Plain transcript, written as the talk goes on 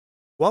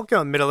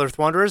Welcome, Middle-earth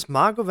wanderers,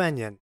 Mago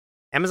Vanyan.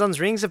 Amazon's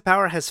Rings of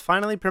Power has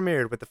finally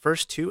premiered with the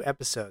first 2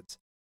 episodes.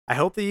 I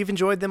hope that you've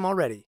enjoyed them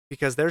already,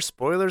 because there's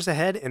spoilers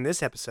ahead in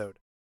this episode.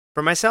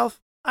 For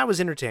myself, I was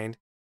entertained.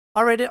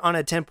 I'll rate it on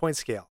a 10-point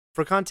scale.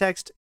 For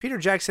context, Peter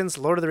Jackson's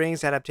Lord of the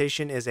Rings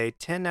adaptation is a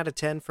 10 out of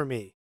 10 for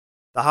me.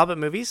 The Hobbit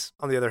movies,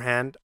 on the other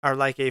hand, are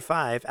like a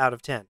 5 out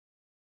of 10.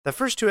 The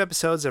first 2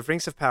 episodes of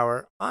Rings of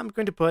Power I'm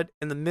going to put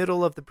in the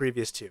middle of the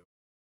previous 2.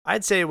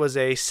 I'd say it was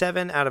a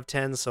 7 out of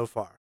 10 so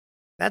far.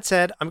 That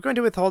said, I'm going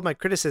to withhold my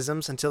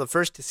criticisms until the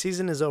first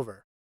season is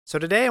over. So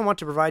today I want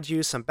to provide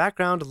you some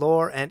background,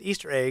 lore, and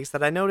Easter eggs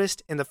that I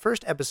noticed in the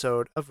first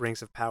episode of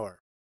Rings of Power.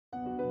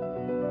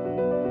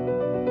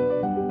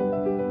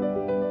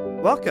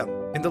 Welcome!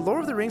 In the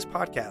Lord of the Rings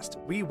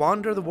podcast, we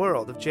wander the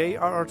world of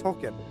J.R.R.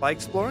 Tolkien by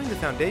exploring the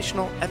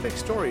foundational epic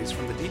stories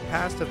from the deep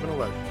past of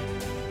Middle-earth.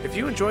 If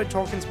you enjoyed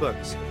Tolkien's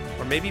books,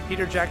 or maybe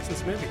Peter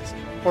Jackson's movies,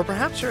 or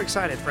perhaps you're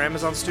excited for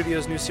Amazon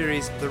Studios' new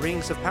series, The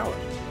Rings of Power,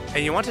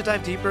 and you want to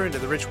dive deeper into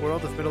the rich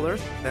world of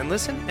Middle-earth, then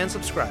listen and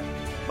subscribe.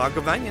 Mago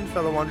Vanyan,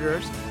 fellow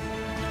wanderers.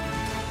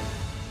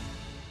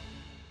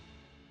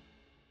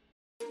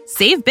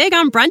 Save big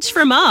on brunch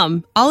for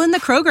mom, all in the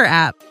Kroger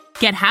app.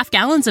 Get half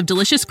gallons of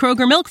delicious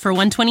Kroger milk for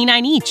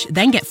 $1.29 each.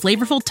 Then get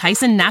flavorful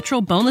Tyson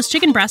natural boneless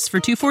chicken breasts for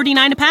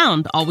 $2.49 a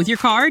pound, all with your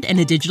card and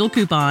a digital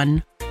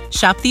coupon.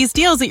 Shop these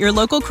deals at your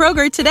local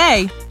Kroger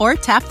today, or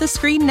tap the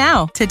screen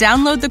now to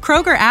download the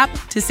Kroger app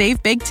to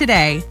save big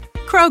today.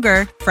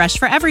 Kroger, fresh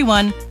for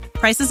everyone.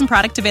 Prices and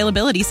product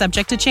availability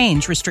subject to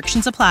change.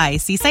 Restrictions apply.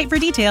 See site for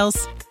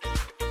details.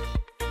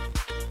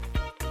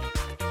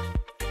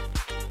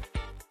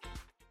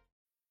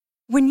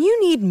 When you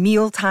need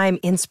mealtime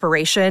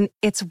inspiration,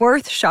 it's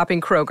worth shopping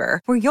Kroger,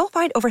 where you'll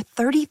find over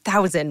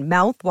 30,000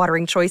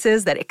 mouth-watering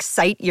choices that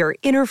excite your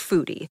inner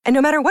foodie. And no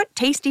matter what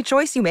tasty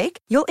choice you make,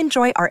 you'll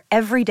enjoy our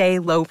everyday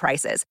low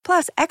prices,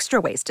 plus extra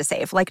ways to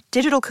save, like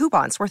digital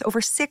coupons worth over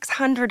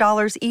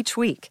 $600 each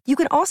week. You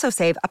can also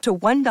save up to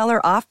 $1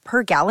 off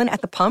per gallon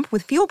at the pump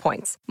with fuel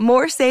points.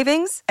 More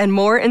savings and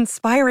more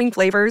inspiring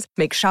flavors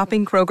make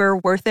shopping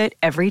Kroger worth it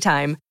every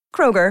time.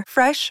 Kroger,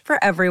 fresh for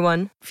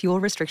everyone. Fuel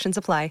restrictions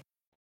apply.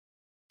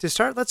 To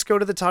start, let's go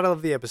to the title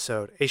of the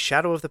episode, A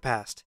Shadow of the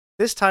Past.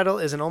 This title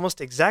is an almost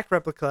exact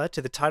replica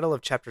to the title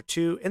of Chapter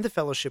 2 in the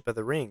Fellowship of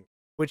the Ring,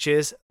 which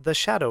is The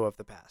Shadow of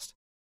the Past.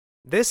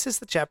 This is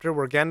the chapter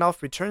where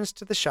Gandalf returns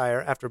to the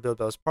Shire after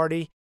Bilbo's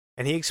party,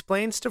 and he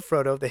explains to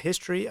Frodo the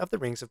history of the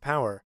Rings of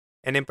Power,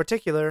 and in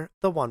particular,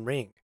 the One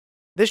Ring.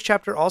 This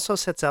chapter also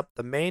sets up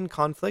the main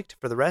conflict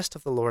for the rest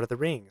of the Lord of the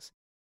Rings.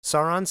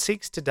 Sauron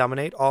seeks to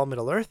dominate all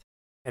Middle-earth,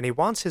 and he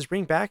wants his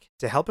ring back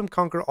to help him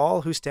conquer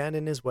all who stand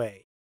in his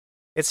way.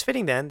 It's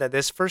fitting then that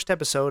this first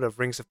episode of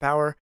Rings of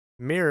Power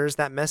mirrors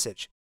that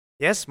message.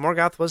 Yes,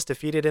 Morgoth was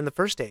defeated in the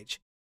First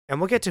Age, and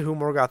we'll get to who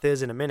Morgoth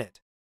is in a minute,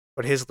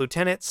 but his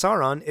lieutenant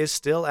Sauron is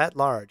still at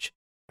large,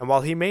 and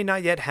while he may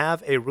not yet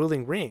have a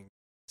ruling ring,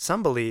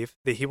 some believe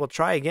that he will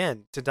try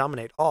again to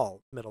dominate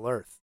all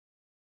Middle-earth.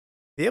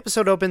 The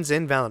episode opens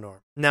in Valinor.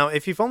 Now,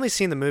 if you've only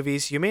seen the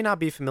movies, you may not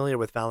be familiar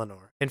with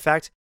Valinor. In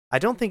fact, I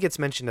don't think it's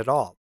mentioned at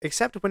all,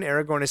 except when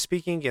Aragorn is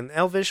speaking in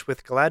Elvish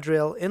with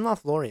Galadriel in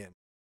Lothlorien.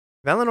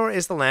 Valinor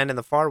is the land in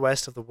the far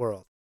west of the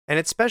world, and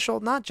it's special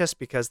not just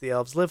because the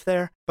elves live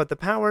there, but the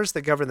powers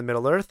that govern the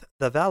Middle-earth,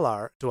 the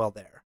Valar, dwell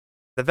there.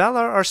 The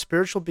Valar are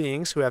spiritual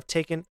beings who have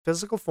taken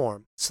physical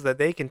form so that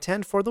they can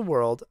tend for the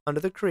world under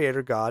the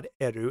creator god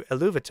Eru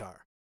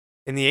Ilúvatar.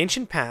 In the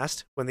ancient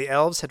past, when the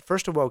elves had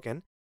first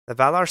awoken, the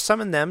Valar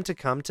summoned them to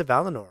come to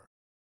Valinor.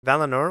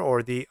 Valinor,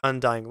 or the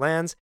Undying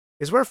Lands,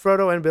 is where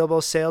Frodo and Bilbo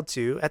sailed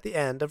to at the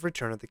end of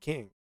Return of the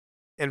King.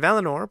 In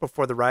Valinor,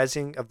 before the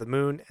rising of the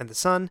moon and the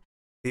sun,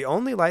 the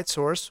only light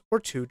source were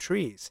 2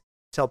 trees,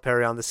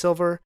 Telperion the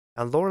Silver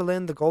and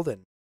Lorelin the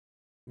Golden.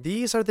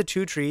 These are the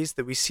 2 trees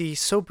that we see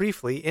so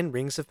briefly in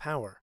Rings of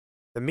Power.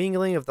 The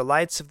mingling of the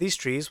lights of these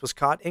trees was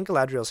caught in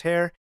Galadriel's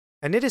hair,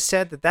 and it is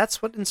said that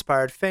that's what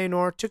inspired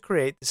Fëanor to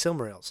create the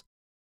Silmarils.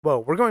 Whoa,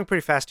 we're going pretty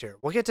fast here.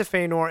 We'll get to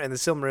Fëanor and the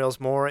Silmarils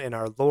more in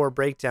our lore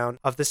breakdown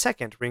of the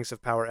second Rings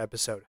of Power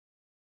episode.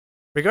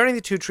 Regarding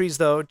the 2 trees,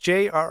 though,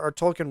 J.R.R.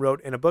 Tolkien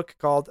wrote in a book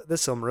called The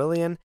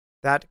Silmarillion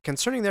that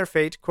concerning their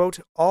fate, quote,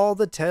 all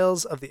the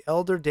tales of the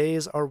elder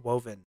days are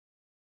woven.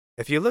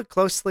 If you look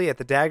closely at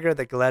the dagger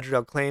that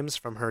Galadriel claims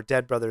from her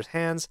dead brother's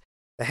hands,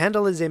 the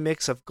handle is a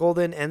mix of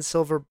golden and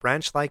silver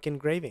branch-like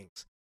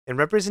engravings in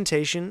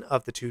representation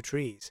of the 2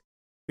 trees.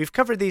 We've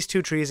covered these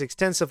 2 trees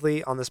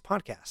extensively on this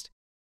podcast.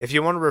 If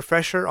you want a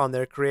refresher on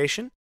their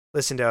creation,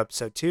 listen to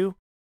episode 2,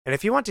 and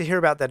if you want to hear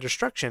about their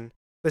destruction,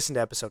 listen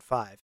to episode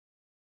 5.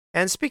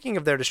 And speaking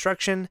of their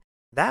destruction,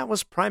 that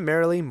was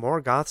primarily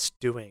Morgoth's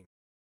doing.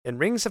 In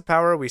Rings of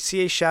Power, we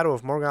see a shadow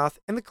of Morgoth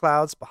in the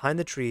clouds behind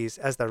the trees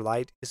as their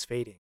light is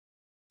fading.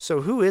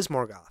 So who is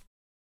Morgoth?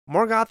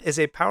 Morgoth is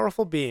a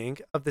powerful being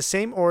of the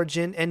same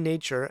origin and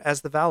nature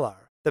as the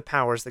Valar, the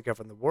powers that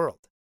govern the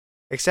world.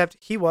 Except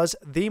he was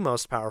the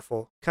most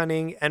powerful,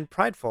 cunning, and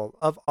prideful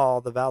of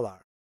all the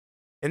Valar.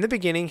 In the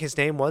beginning, his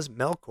name was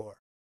Melkor,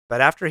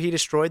 but after he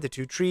destroyed the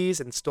 2 trees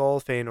and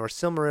stole Fëanor's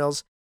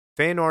Silmarils,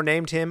 Feanor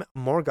named him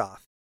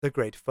Morgoth, the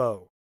Great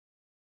Foe.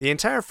 The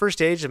entire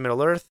First Age of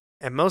Middle-earth,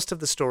 and most of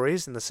the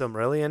stories in the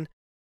Silmarillion,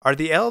 are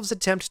the elves'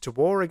 attempt to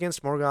war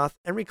against Morgoth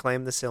and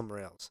reclaim the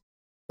Silmarils.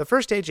 The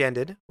First Age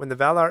ended when the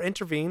Valar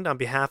intervened on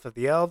behalf of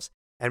the elves,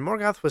 and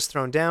Morgoth was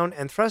thrown down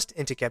and thrust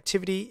into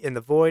captivity in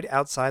the void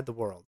outside the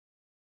world.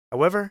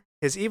 However,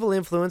 his evil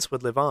influence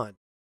would live on,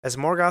 as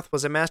Morgoth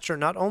was a master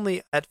not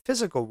only at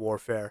physical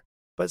warfare,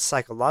 but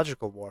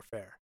psychological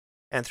warfare.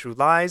 And through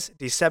lies,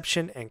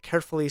 deception, and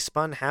carefully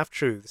spun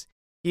half-truths,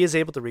 he is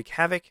able to wreak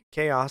havoc,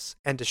 chaos,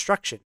 and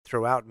destruction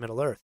throughout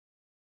Middle-earth.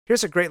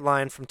 Here's a great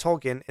line from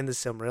Tolkien in the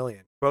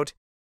Silmarillion, quote,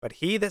 "But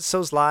he that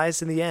sows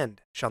lies in the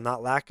end shall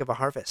not lack of a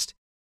harvest,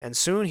 and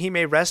soon he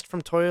may rest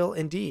from toil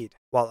indeed,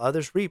 while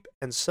others reap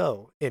and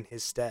sow in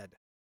his stead."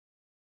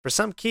 For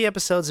some key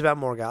episodes about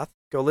Morgoth,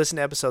 go listen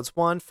to episodes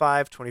 1,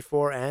 5,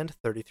 24, and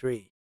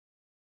 33.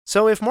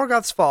 So if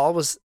Morgoth's fall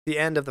was the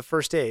end of the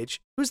First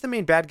Age, who's the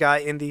main bad guy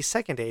in the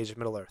Second Age of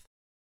Middle-earth?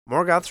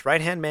 Morgoth's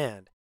right-hand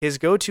man, his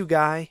go-to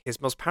guy, his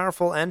most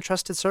powerful and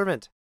trusted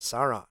servant,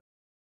 Sauron.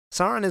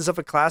 Sauron is of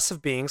a class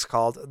of beings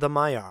called the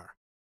Maiar.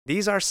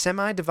 These are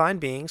semi-divine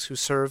beings who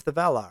serve the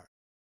Valar.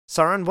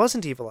 Sauron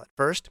wasn't evil at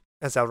first,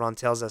 as Elrond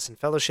tells us in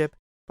Fellowship,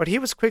 but he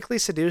was quickly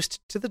seduced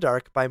to the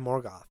dark by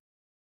Morgoth.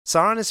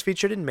 Sauron is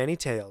featured in many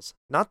tales,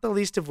 not the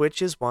least of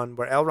which is one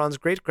where Elrond's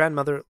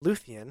great-grandmother,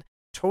 Luthien,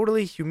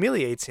 totally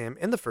humiliates him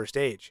in the First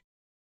Age.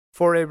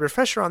 For a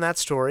refresher on that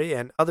story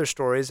and other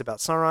stories about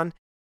Sauron,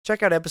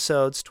 check out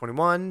episodes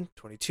 21,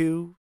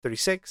 22,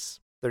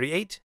 36,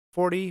 38,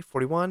 40,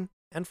 41,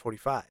 and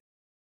 45.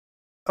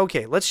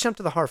 Okay, let's jump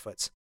to the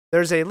Harfoots.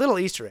 There's a little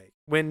Easter egg.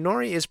 When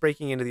Nori is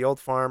breaking into the old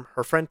farm,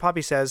 her friend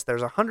Poppy says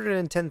there's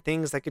 110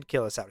 things that could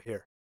kill us out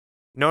here.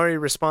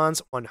 Nori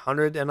responds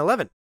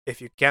 111,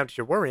 if you count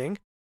your worrying.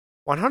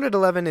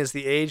 111 is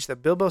the age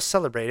that Bilbo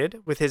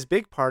celebrated with his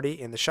big party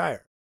in the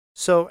Shire.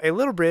 So a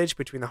little bridge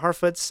between the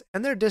Harfoots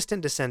and their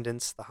distant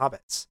descendants, the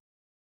Hobbits.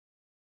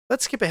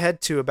 Let's skip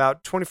ahead to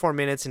about 24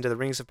 minutes into the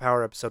Rings of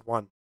Power Episode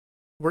 1.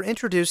 We're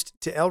introduced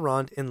to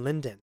Elrond in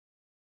Lindon.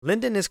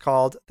 Lindon is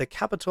called the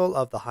capital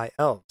of the High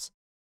Elves.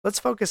 Let's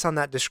focus on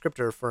that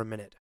descriptor for a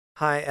minute.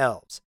 High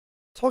Elves.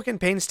 Tolkien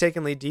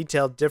painstakingly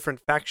detailed different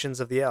factions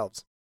of the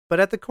elves,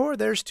 but at the core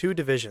there's two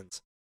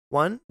divisions.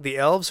 One, the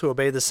elves who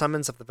obey the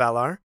summons of the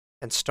Valar,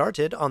 and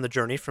started on the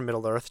journey from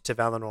Middle-earth to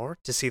Valinor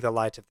to see the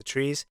light of the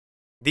trees.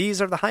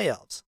 These are the High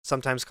Elves,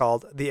 sometimes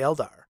called the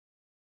Eldar.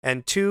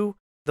 And two,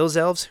 those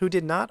elves who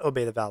did not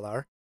obey the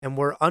Valar and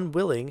were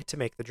unwilling to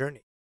make the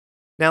journey.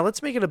 Now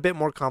let's make it a bit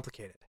more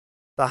complicated.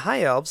 The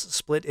High Elves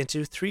split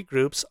into three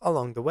groups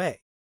along the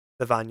way: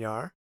 the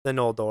Vanyar, the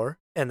Noldor,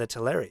 and the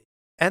Teleri.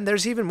 And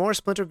there's even more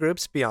splinter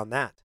groups beyond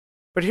that.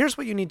 But here's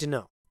what you need to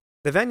know.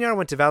 The Vanyar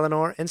went to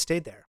Valinor and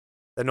stayed there.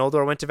 The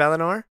Noldor went to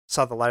Valinor,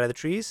 saw the light of the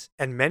trees,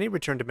 and many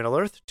returned to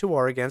Middle-earth to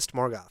war against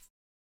Morgoth.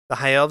 The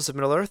High Elves of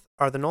Middle-earth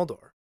are the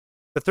Noldor.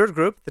 The third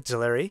group, the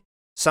Teleri,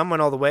 some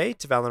went all the way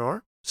to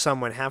Valinor, some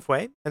went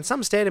halfway, and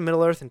some stayed in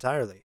Middle-earth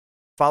entirely.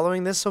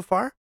 Following this so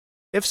far?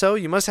 If so,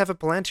 you must have a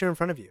Palantir in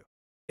front of you.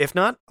 If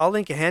not, I'll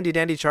link a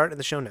handy-dandy chart in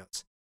the show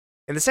notes.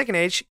 In the Second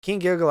Age, King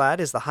Gil-galad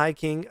is the High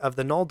King of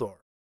the Noldor,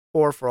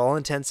 or for all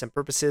intents and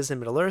purposes in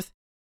Middle-earth,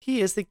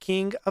 he is the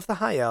King of the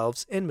High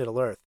Elves in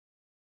Middle-earth.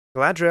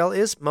 Galadriel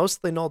is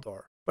mostly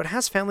Noldor, but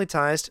has family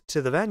ties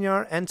to the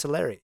Vanyar and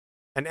Teleri,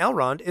 and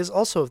Elrond is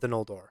also of the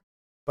Noldor,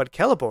 but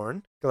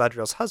Celeborn,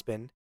 Galadriel's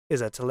husband,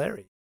 is a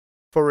Teleri.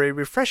 For a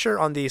refresher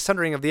on the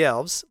Sundering of the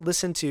Elves,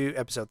 listen to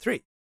Episode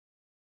 3.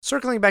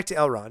 Circling back to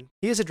Elrond,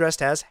 he is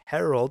addressed as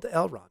Herald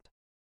Elrond.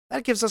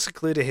 That gives us a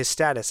clue to his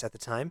status at the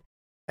time,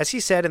 as he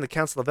said in the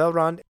Council of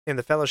Elrond in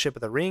the Fellowship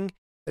of the Ring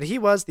that he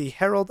was the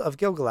Herald of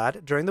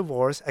Gil-galad during the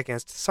wars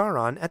against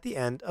Sauron at the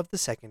end of the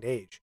Second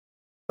Age.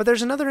 But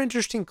there's another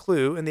interesting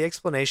clue in the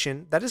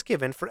explanation that is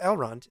given for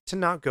Elrond to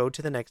not go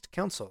to the next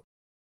council.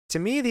 To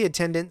me, the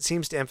attendant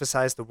seems to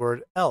emphasize the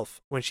word elf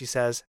when she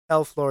says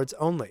elf lords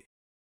only.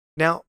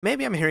 Now,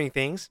 maybe I'm hearing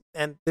things,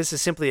 and this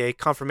is simply a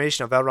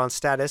confirmation of Elrond's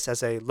status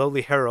as a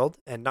lowly herald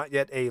and not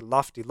yet a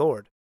lofty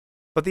lord.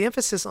 But the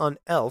emphasis on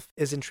elf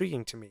is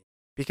intriguing to me,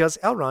 because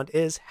Elrond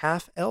is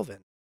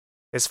half-elven.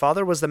 His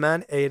father was the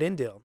man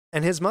Eärendil,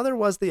 and his mother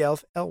was the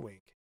elf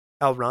Elwing.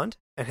 Elrond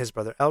and his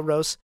brother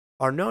Elros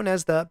are known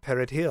as the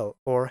Peridhil,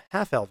 or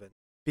half-elven,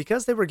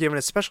 because they were given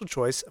a special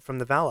choice from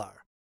the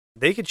Valar.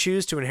 They could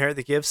choose to inherit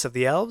the gifts of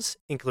the elves,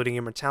 including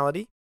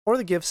immortality, or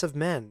the gifts of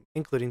men,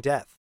 including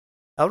death.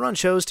 Elrond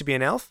chose to be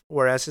an elf,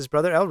 whereas his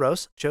brother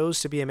Elros chose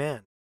to be a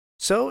man.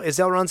 So, is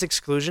Elrond's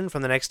exclusion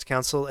from the next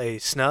council a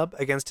snub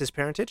against his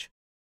parentage?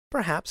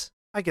 Perhaps.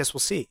 I guess we'll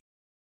see.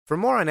 For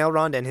more on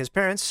Elrond and his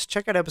parents,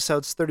 check out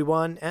episodes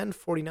 31 and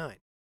 49.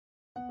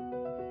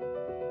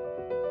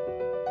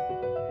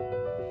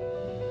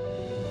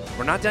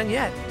 We're not done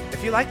yet.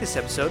 If you like this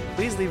episode,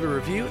 please leave a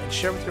review and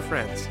share with your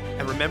friends.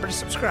 And remember to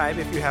subscribe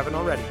if you haven't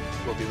already.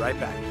 We'll be right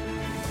back.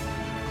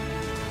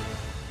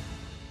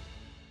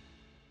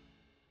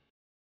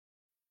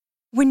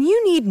 When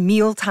you need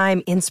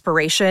mealtime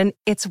inspiration,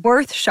 it's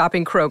worth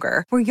shopping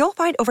Kroger, where you'll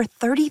find over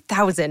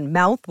 30,000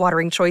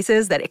 mouth-watering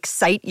choices that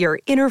excite your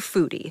inner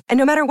foodie. And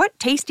no matter what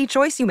tasty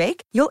choice you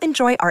make, you'll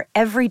enjoy our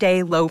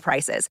everyday low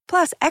prices,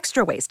 plus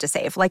extra ways to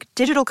save, like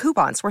digital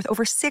coupons worth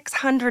over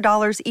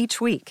 $600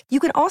 each week. You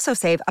can also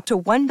save up to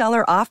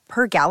 $1 off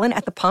per gallon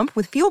at the pump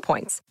with fuel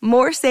points.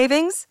 More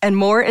savings and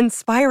more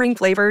inspiring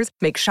flavors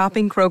make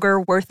shopping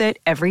Kroger worth it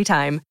every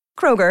time.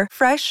 Kroger,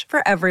 fresh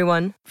for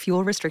everyone.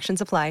 Fuel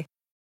restrictions apply.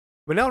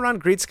 When Elrond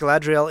greets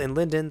Galadriel in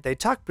Lindon, they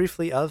talk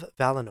briefly of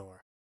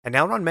Valinor, and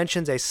Elrond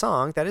mentions a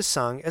song that is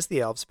sung as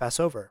the elves pass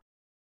over.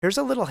 Here's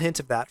a little hint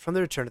of that from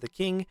The Return of the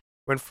King,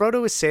 when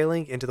Frodo is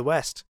sailing into the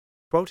west.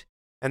 Quote,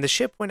 "And the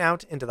ship went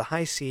out into the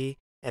high sea,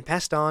 and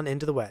passed on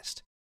into the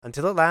west,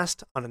 until at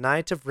last, on a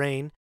night of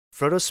rain,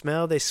 Frodo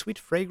smelled a sweet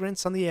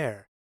fragrance on the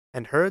air,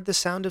 and heard the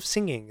sound of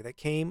singing that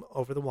came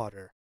over the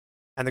water.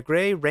 And the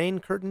grey rain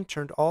curtain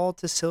turned all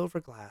to silver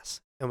glass,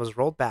 and was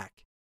rolled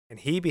back, and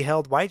he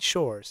beheld white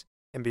shores,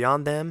 and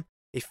beyond them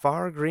a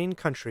far green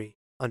country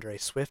under a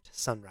swift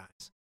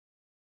sunrise."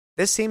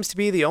 This seems to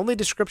be the only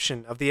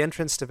description of the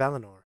entrance to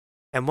Valinor,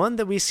 and one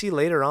that we see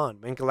later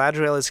on when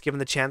Galadriel is given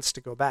the chance to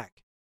go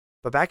back.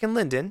 But back in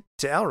Lindon,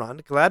 to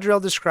Elrond,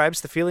 Galadriel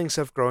describes the feelings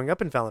of growing up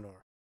in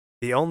Valinor,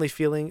 the only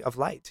feeling of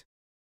light.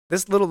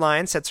 This little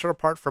line sets her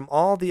apart from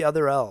all the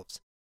other elves.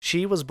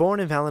 She was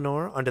born in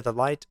Valinor under the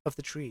light of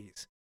the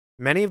trees.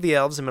 Many of the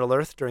elves in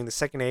Middle-earth during the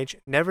Second Age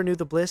never knew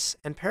the bliss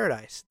and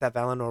paradise that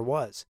Valinor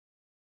was.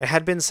 It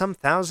had been some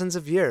thousands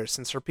of years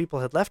since her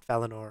people had left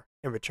Valinor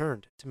and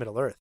returned to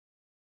Middle-earth.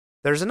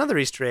 There's another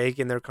Easter egg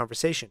in their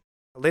conversation.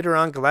 Later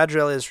on,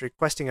 Galadriel is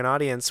requesting an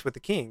audience with the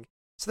king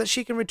so that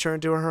she can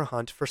return to her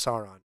hunt for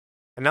Sauron.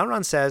 And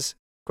Elrond says,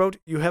 quote,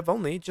 "You have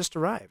only just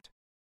arrived."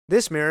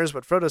 This mirrors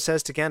what Frodo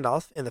says to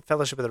Gandalf in the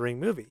Fellowship of the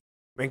Ring movie,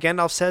 when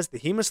Gandalf says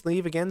that he must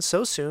leave again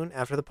so soon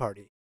after the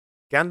party.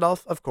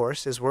 Gandalf, of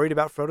course, is worried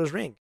about Frodo's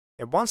ring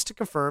and wants to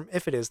confirm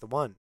if it is the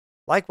one.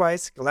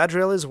 Likewise,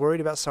 Galadriel is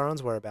worried about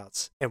Sauron's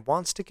whereabouts and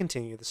wants to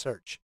continue the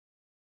search.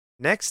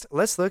 Next,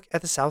 let's look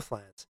at the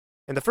Southlands.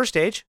 In the First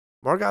Age,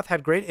 Morgoth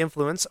had great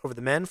influence over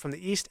the men from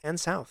the east and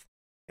south,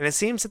 and it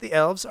seems that the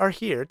elves are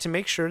here to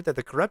make sure that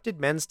the corrupted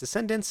men's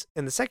descendants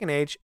in the Second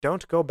Age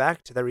don't go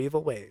back to their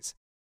evil ways.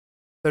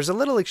 There's a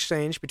little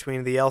exchange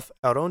between the elf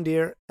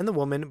Arondir and the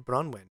woman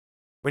Bronwyn,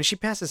 when she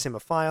passes him a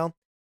file,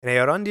 and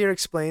Arondir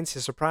explains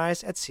his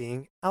surprise at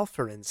seeing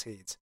Alpharin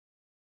seeds.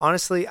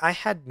 Honestly, I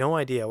had no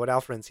idea what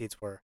Alpharin seeds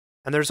were,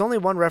 and there's only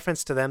one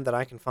reference to them that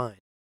I can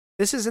find.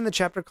 This is in the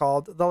chapter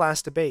called The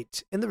Last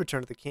Debate in The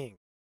Return of the King.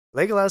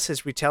 Legolas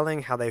is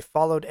retelling how they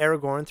followed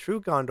Aragorn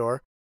through Gondor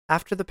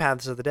after the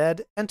Paths of the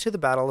Dead and to the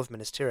Battle of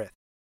Minas Tirith.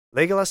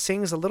 Legolas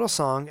sings a little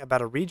song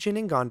about a region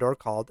in Gondor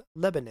called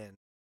Lebanon.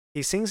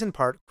 He sings in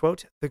part,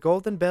 quote, "The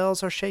golden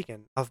bells are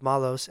shaken of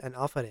Malos and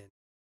Alpharin,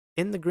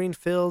 in the green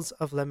fields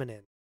of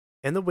Lebanon,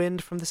 in the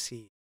wind from the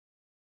sea."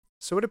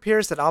 So it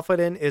appears that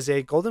Alpharin is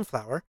a golden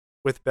flower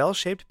with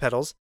bell-shaped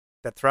petals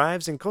that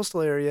thrives in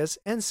coastal areas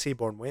and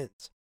seaborne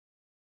winds.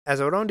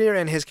 As Arondir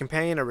and his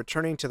companion are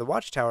returning to the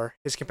watchtower,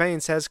 his companion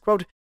says,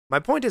 quote,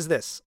 "My point is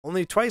this,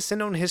 only twice in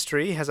known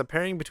history has a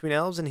pairing between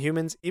elves and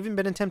humans even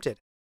been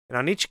attempted, and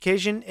on each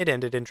occasion it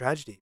ended in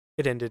tragedy.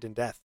 It ended in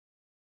death."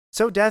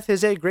 So death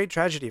is a great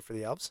tragedy for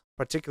the elves,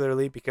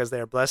 particularly because they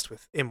are blessed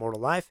with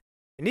immortal life,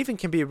 and even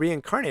can be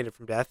reincarnated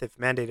from death if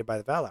mandated by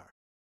the Valar.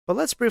 But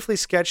let's briefly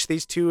sketch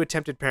these two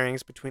attempted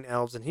pairings between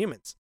elves and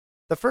humans.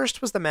 The first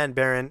was the man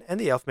Beren and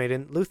the elf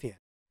maiden Luthien.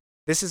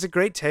 This is a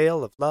great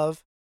tale of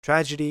love,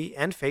 tragedy,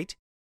 and fate,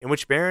 in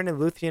which Beren and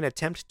Luthien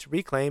attempt to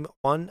reclaim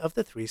one of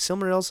the 3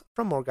 Silmarils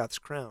from Morgoth's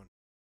crown.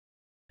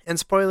 And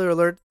spoiler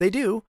alert, they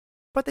do,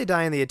 but they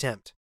die in the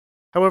attempt.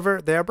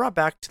 However, they are brought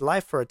back to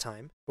life for a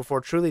time,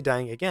 before truly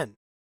dying again.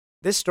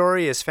 This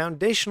story is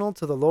foundational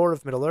to the lore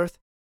of Middle-earth,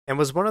 and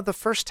was one of the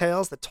first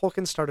tales that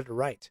Tolkien started to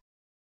write.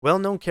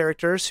 Well-known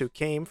characters who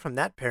came from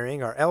that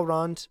pairing are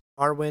Elrond,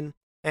 Arwen,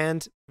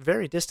 and,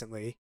 very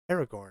distantly,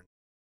 Aragorn.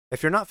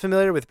 If you're not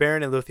familiar with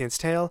Beren and Luthien's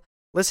tale,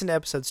 listen to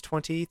episodes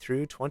 20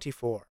 through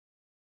 24.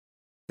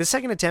 The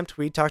second attempt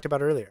we talked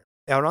about earlier,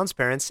 Elrond's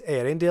parents,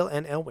 Eärendil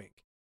and Elwing.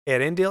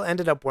 Eärendil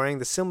ended up wearing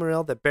the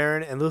Silmaril that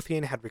Beren and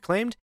Luthien had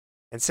reclaimed,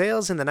 and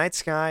sails in the night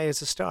sky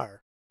as a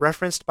star,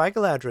 referenced by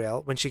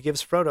Galadriel when she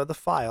gives Frodo the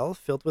phial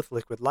filled with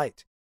liquid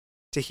light.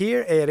 To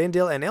hear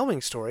Eärendil and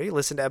Elwing's story,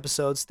 listen to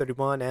episodes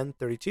 31 and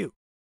 32.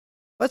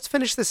 Let's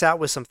finish this out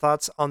with some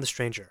thoughts on the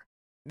Stranger.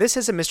 This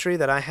is a mystery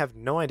that I have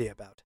no idea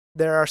about.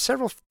 There are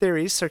several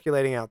theories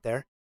circulating out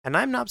there, and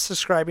I'm not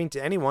subscribing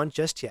to any one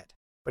just yet,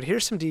 but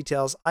here's some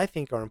details I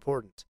think are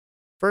important.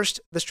 First,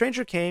 the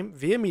Stranger came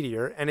via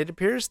meteor, and it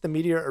appears the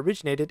meteor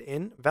originated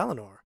in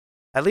Valinor.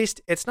 At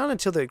least, it's not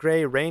until the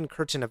grey rain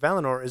curtain of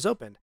Valinor is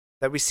opened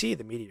that we see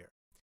the meteor.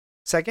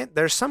 Second,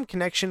 there's some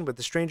connection with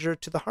the Stranger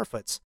to the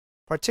Harfoots,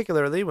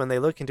 particularly when they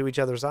look into each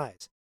other's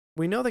eyes.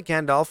 We know that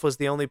Gandalf was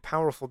the only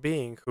powerful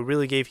being who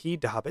really gave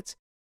heed to hobbits,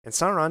 and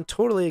Sauron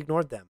totally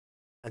ignored them,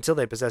 until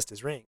they possessed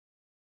his ring.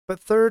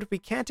 But third, we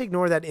can't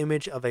ignore that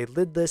image of a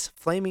lidless,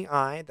 flaming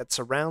eye that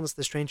surrounds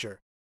the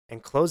Stranger,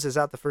 and closes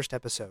out the first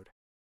episode.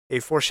 A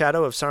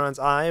foreshadow of Sauron's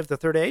Eye of the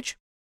Third Age?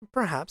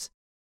 Perhaps.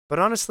 But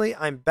honestly,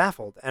 I'm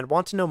baffled and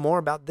want to know more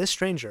about this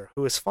stranger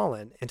who has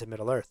fallen into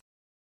Middle-earth.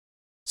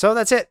 So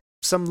that's it.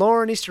 Some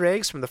lore and Easter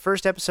eggs from the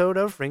first episode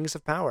of Rings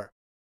of Power.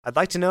 I'd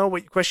like to know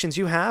what questions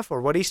you have or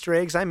what Easter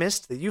eggs I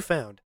missed that you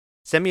found.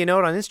 Send me a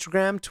note on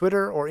Instagram,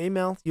 Twitter, or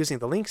email using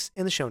the links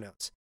in the show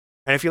notes.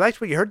 And if you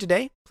liked what you heard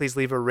today, please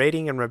leave a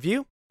rating and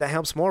review. That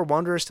helps more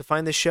wanderers to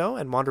find this show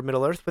and wander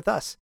Middle-earth with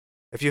us.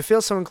 If you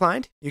feel so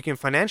inclined, you can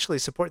financially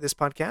support this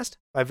podcast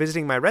by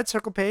visiting my Red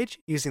Circle page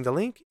using the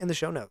link in the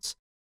show notes.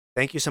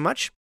 Thank you so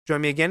much.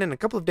 Join me again in a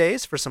couple of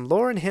days for some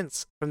lore and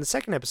hints from the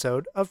second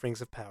episode of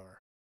Rings of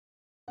Power.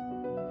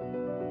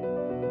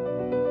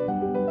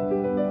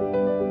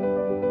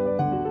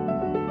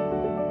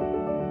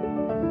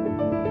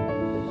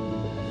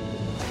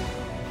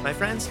 My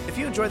friends, if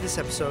you enjoyed this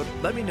episode,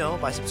 let me know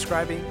by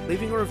subscribing,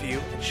 leaving a review,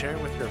 and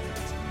sharing with your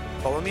friends.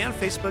 Follow me on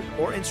Facebook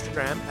or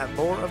Instagram at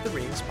Lore of the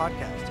Rings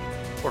Podcast.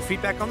 For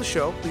feedback on the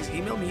show, please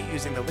email me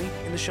using the link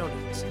in the show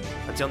notes.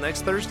 Until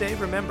next Thursday,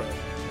 remember,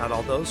 not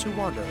all those who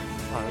wander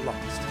are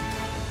lost.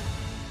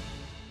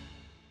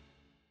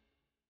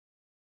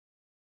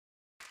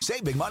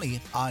 Save big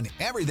money on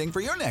everything for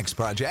your next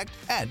project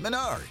at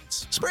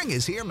Menards. Spring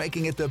is here,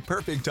 making it the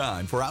perfect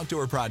time for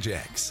outdoor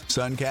projects.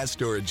 Suncast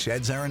storage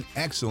sheds are an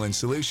excellent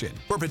solution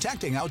for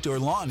protecting outdoor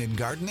lawn and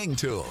gardening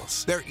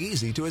tools. They're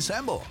easy to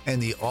assemble,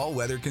 and the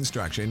all-weather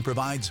construction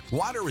provides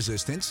water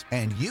resistance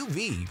and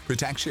UV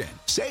protection.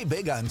 Save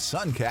big on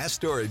Suncast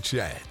storage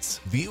sheds.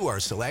 View our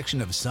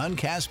selection of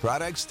Suncast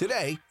products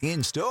today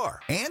in store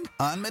and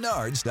on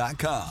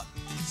Menards.com.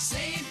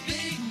 Save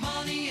big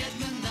money at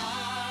Menards.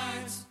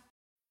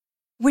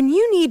 When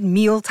you need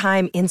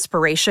mealtime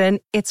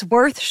inspiration, it's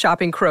worth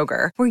shopping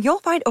Kroger, where you'll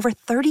find over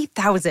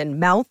 30,000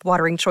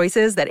 mouth-watering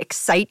choices that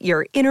excite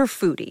your inner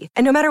foodie.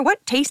 And no matter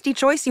what tasty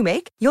choice you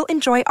make, you'll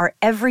enjoy our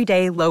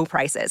everyday low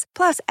prices,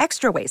 plus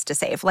extra ways to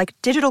save, like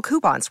digital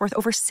coupons worth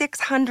over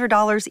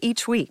 $600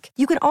 each week.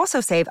 You can also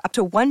save up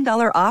to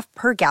 $1 off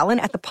per gallon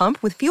at the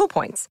pump with fuel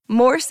points.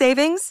 More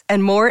savings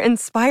and more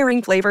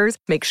inspiring flavors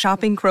make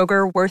shopping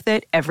Kroger worth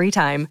it every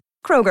time.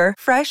 Kroger,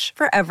 fresh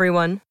for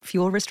everyone.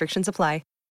 Fuel restrictions apply.